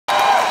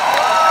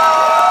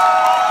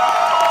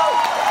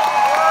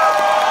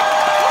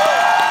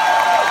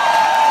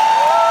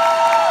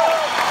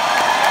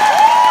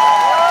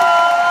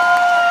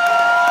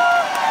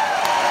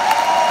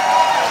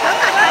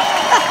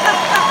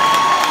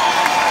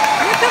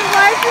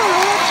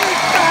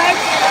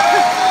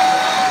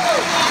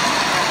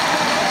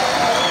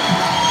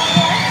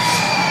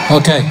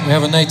Okay, we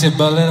have a native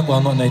Berlin,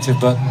 well not native,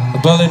 but a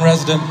Berlin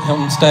resident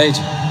on stage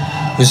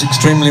who's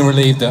extremely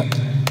relieved that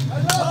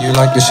you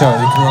like the show.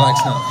 You can relax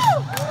now.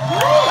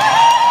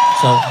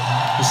 So,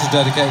 this is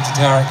dedicated to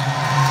Tarek.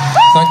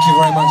 Thank you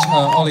very much,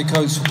 Ollie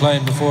Coates, for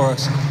playing before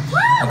us.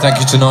 And thank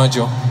you to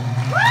Nigel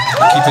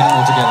for keeping it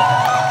all together.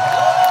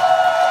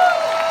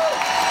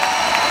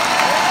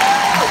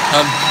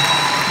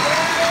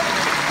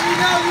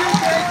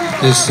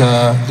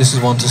 This is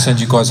one to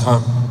send you guys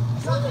home.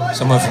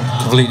 Somewhere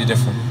completely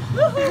different.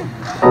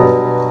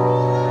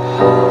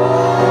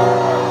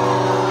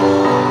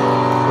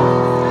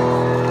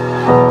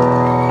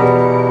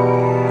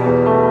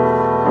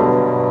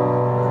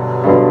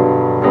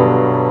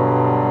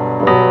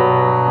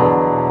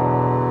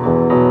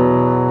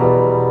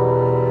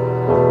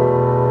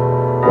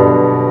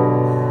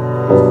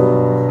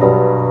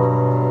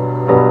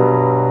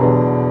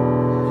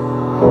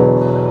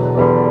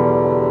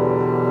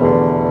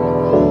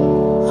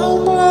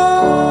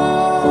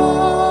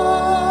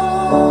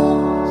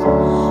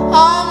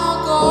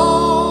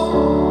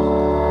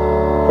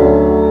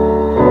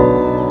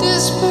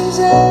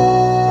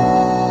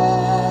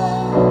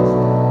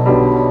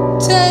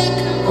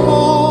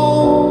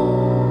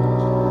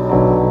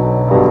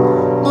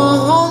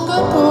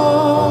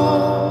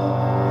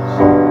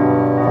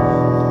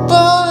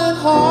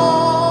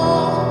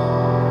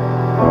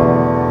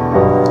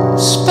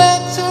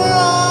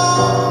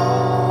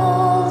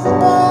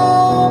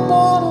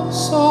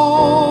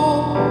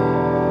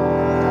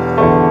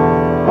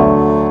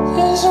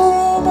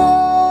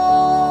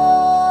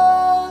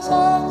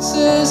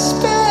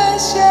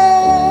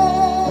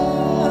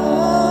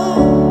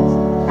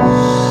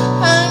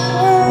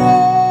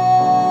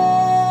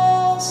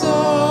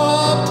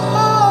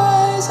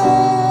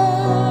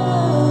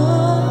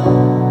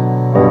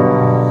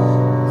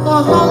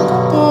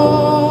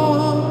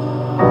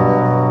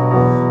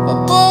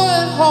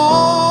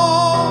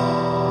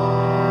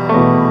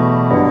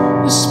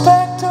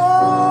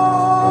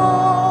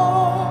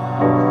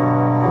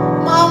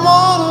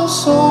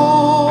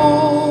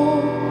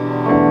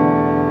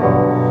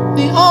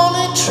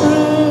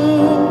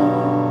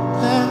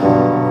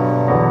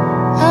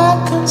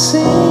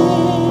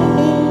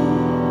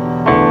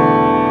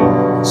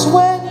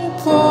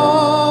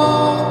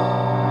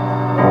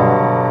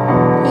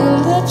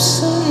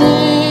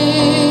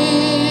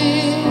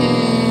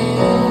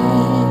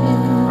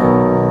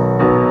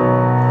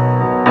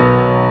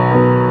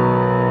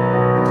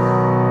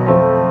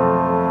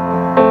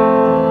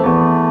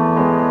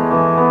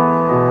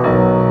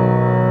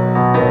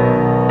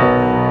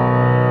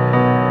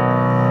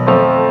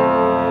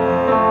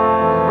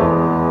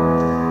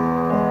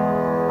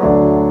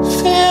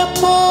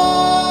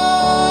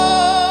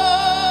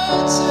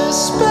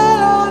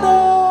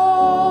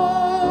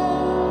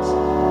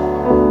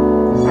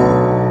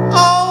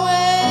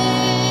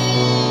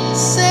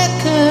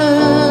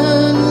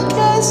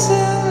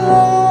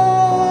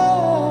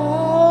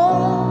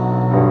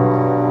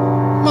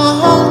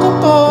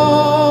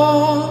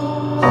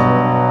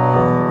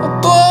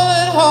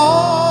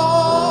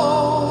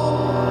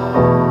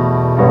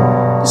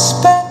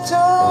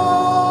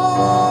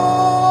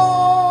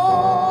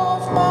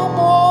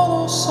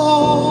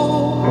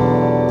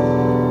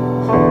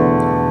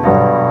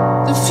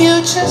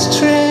 Future's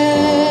true.